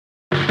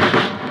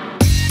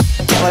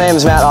name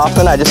is Matt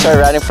Hoffman. I just started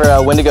riding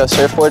for Windigo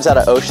Surfboards out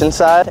of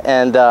Oceanside,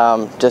 and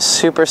just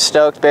super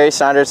stoked. Barry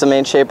Snyder's the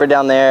main shaper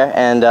down there,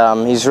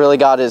 and he's really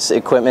got his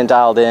equipment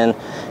dialed in,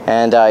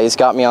 and he's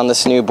got me on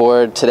this new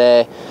board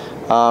today.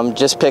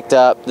 Just picked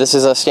up. This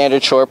is a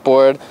standard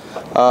shortboard.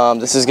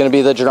 This is going to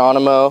be the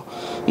Geronimo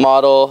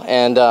model,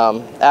 and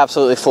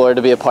absolutely floored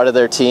to be a part of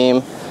their team.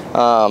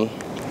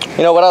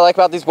 You know what I like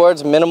about these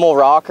boards? Minimal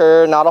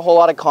rocker, not a whole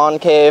lot of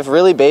concave,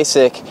 really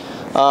basic.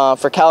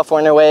 For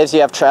California waves,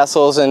 you have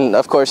trestles, and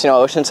of course, you know,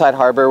 Oceanside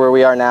Harbor where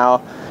we are now.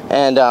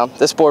 And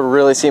this board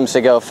really seems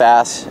to go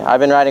fast. I've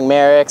been riding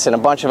Merrick's and a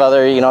bunch of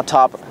other, you know,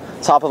 top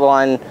of the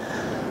line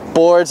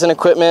boards and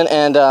equipment,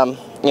 and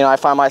you know, I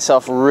find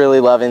myself really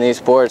loving these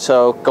boards.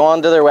 So go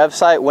on to their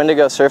website,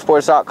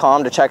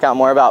 windigosurfboards.com, to check out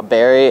more about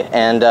Barry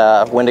and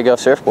Windigo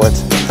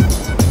Surfboards.